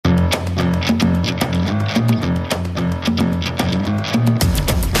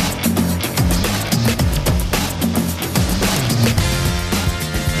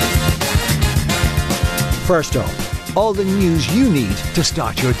First up, all the news you need to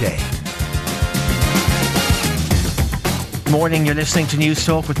start your day. Morning, you're listening to News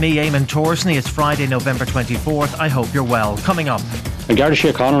Talk with me, Eamon Torsney. It's Friday, November 24th. I hope you're well. Coming up. Garda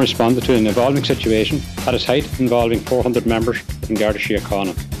Síochána responded to an evolving situation at its height involving 400 members in Garda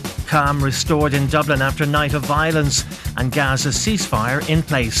Síochána. Calm restored in Dublin after a night of violence, and Gaza's ceasefire in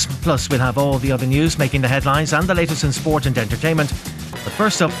place. Plus, we'll have all the other news making the headlines and the latest in sport and entertainment. But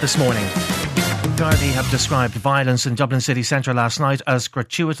first up this morning, Gardaí have described violence in Dublin city centre last night as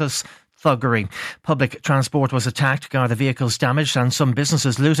gratuitous thuggery. Public transport was attacked, Garda vehicles damaged and some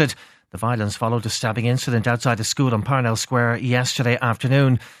businesses looted. The violence followed a stabbing incident outside a school on Parnell Square yesterday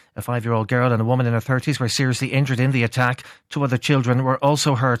afternoon. A 5-year-old girl and a woman in her 30s were seriously injured in the attack. 2 other children were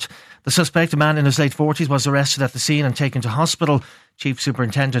also hurt. The suspect, a man in his late 40s, was arrested at the scene and taken to hospital. Chief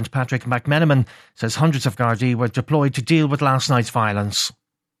Superintendent Patrick McMenamin says hundreds of Gardaí were deployed to deal with last night's violence.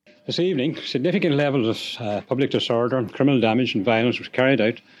 This evening, significant levels of public disorder, criminal damage and violence was carried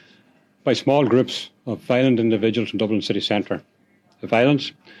out by small groups of violent individuals in Dublin city centre. The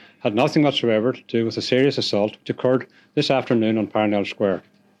violence had nothing whatsoever to do with a serious assault which occurred this afternoon on Parnell Square.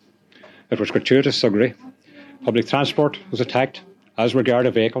 It was gratuitous thuggery. Public transport was attacked, as were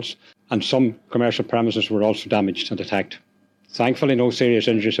Garda vehicles, and some commercial premises were also damaged and attacked. Thankfully, no serious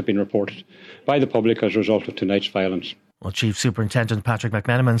injuries have been reported by the public as a result of tonight's violence. Well, Chief Superintendent Patrick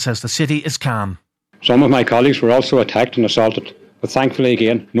McMenamin says the city is calm. Some of my colleagues were also attacked and assaulted, but thankfully,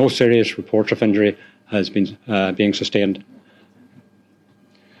 again, no serious reports of injury has been being sustained.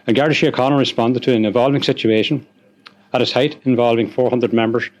 And Garda Síochána responded to an evolving situation at its height involving 400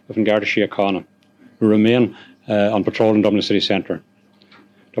 members of Garda Síochána who remain on patrol in Dublin city centre.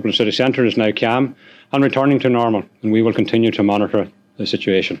 Dublin city centre is now calm and returning to normal, and we will continue to monitor the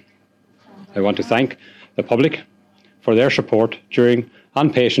situation. I want to thank the public for their support during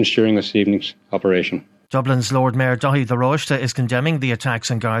and patience during this evening's operation. Dublin's Lord Mayor Daithí Ó Ráiste is condemning the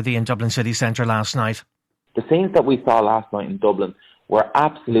attacks on Gardaí in Dublin city centre last night. The scenes that we saw last night in Dublin were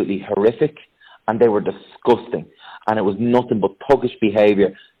absolutely horrific and they were disgusting, and it was nothing but thuggish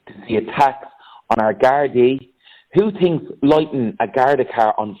behaviour to see attacks on our Gardaí. Who thinks lighting a Garda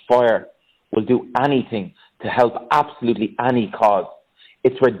car on fire will do anything to help absolutely any cause?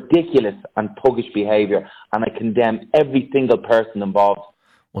 It's ridiculous and thuggish behaviour, and I condemn every single person involved.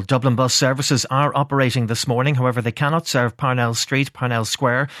 Well, Dublin bus services are operating this morning. However, they cannot serve Parnell Street, Parnell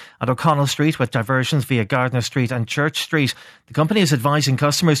Square and O'Connell Street, with diversions via Gardner Street and Church Street. The company is advising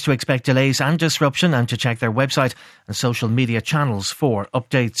customers to expect delays and disruption and to check their website and social media channels for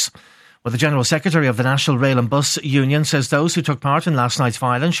updates. Well, the General Secretary of the National Rail and Bus Union says those who took part in last night's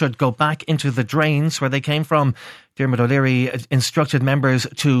violence should go back into the drains where they came from. Dermot O'Leary instructed members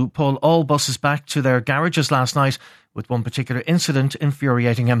to pull all buses back to their garages last night, with one particular incident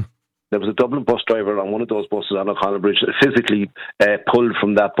infuriating him. There was a Dublin bus driver on one of those buses on O'Connell Bridge that physically pulled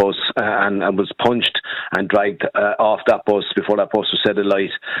from that bus and was punched and dragged off that bus before that bus was set alight.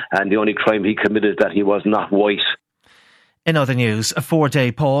 And the only crime he committed is that he was not white. In other news, a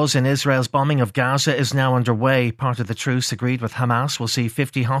 4-day pause in Israel's bombing of Gaza is now underway. Part of the truce agreed with Hamas will see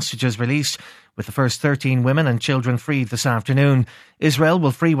 50 hostages released, with the first 13 women and children freed this afternoon. Israel will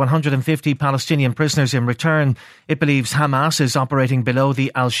free 150 Palestinian prisoners in return. It believes Hamas is operating below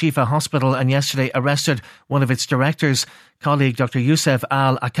the Al-Shifa hospital and yesterday arrested one of its directors. Colleague Dr. Youssef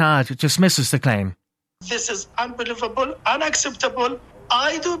Al-Akkad dismisses the claim. This is unbelievable, unacceptable.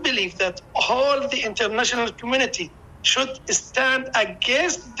 I do believe that all the international community should stand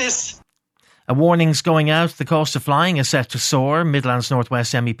against this. A warning's going out. The cost of flying is set to soar. Midlands North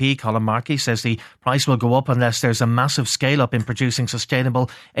West MEP Colin Markey says the price will go up unless there's a massive scale-up in producing sustainable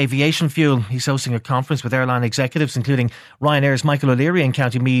aviation fuel. He's hosting a conference with airline executives, including Ryanair's Michael O'Leary in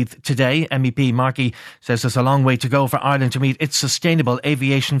County Meath today. MEP Markey says there's a long way to go for Ireland to meet its sustainable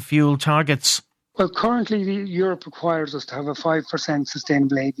aviation fuel targets. Well, currently Europe requires us to have a 5%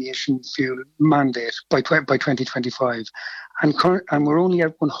 sustainable aviation fuel mandate by 2025. And we're only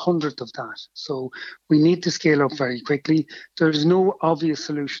at 100th of that. So we need to scale up very quickly. There's no obvious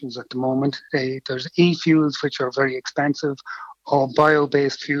solutions at the moment. There's e-fuels, which are very expensive, or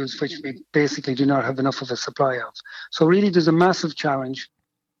bio-based fuels, which we basically do not have enough of a supply of. So really there's a massive challenge.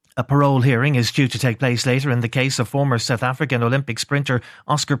 A parole hearing is due to take place later in the case of former South African Olympic sprinter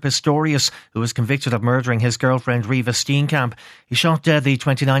Oscar Pistorius, who was convicted of murdering his girlfriend Riva Steenkamp. He shot dead the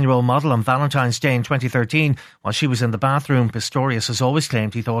 29-year-old model on Valentine's Day in 2013 while she was in the bathroom. Pistorius has always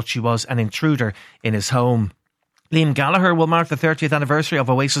claimed he thought she was an intruder in his home. Liam Gallagher will mark the 30th anniversary of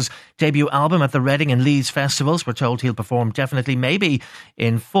Oasis' debut album at the Reading and Leeds festivals. We're told he'll perform Definitely Maybe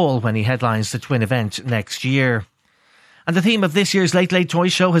in full when he headlines the twin event next year. And the theme of this year's Late Late Toy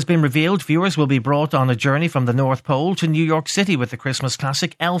Show has been revealed. Viewers will be brought on a journey from the North Pole to New York City with the Christmas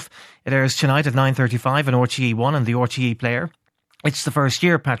classic Elf. It airs tonight at 9:35 on RTE1 and the RTE Player. It's the first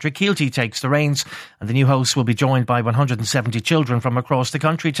year Patrick Keelty takes the reins, and the new host will be joined by 170 children from across the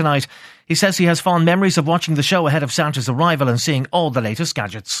country tonight. He says he has fond memories of watching the show ahead of Santa's arrival and seeing all the latest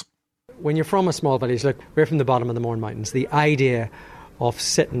gadgets. When you're from a small village, look, we're from the bottom of the Mourne Mountains, the idea of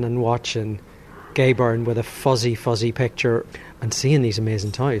sitting and watching Gay Byrne with a fuzzy picture and seeing these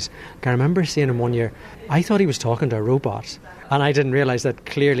amazing toys. I remember seeing him one year. I thought he was talking to a robot, and I didn't realise that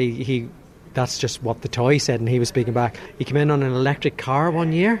clearly that's just what the toy said and he was speaking back. He came in on an electric car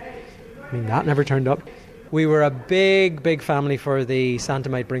one year. I mean, that never turned up. We were a big family for the Santa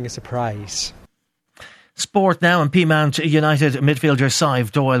Might Bring a Surprise. Sport now, and Peamount United midfielder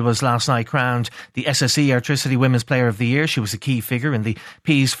Sive Doyle was last night crowned the SSE Airtricity Women's Player of the Year. She was a key figure in the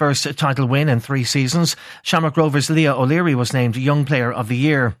P's first title win in 3 seasons. Shamrock Rovers' Leah O'Leary was named Young Player of the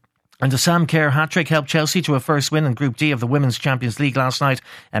Year. And the Sam Kerr hat-trick helped Chelsea to a first win in Group D of the Women's Champions League last night.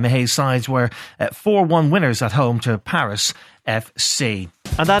 Emma Hayes' sides were 4-1 winners at home to Paris FC.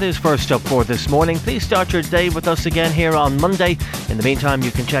 And that is First Up for this morning. Please start your day with us again here on Monday. In the meantime,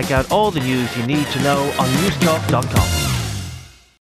 you can check out all the news you need to know on newstalk.com.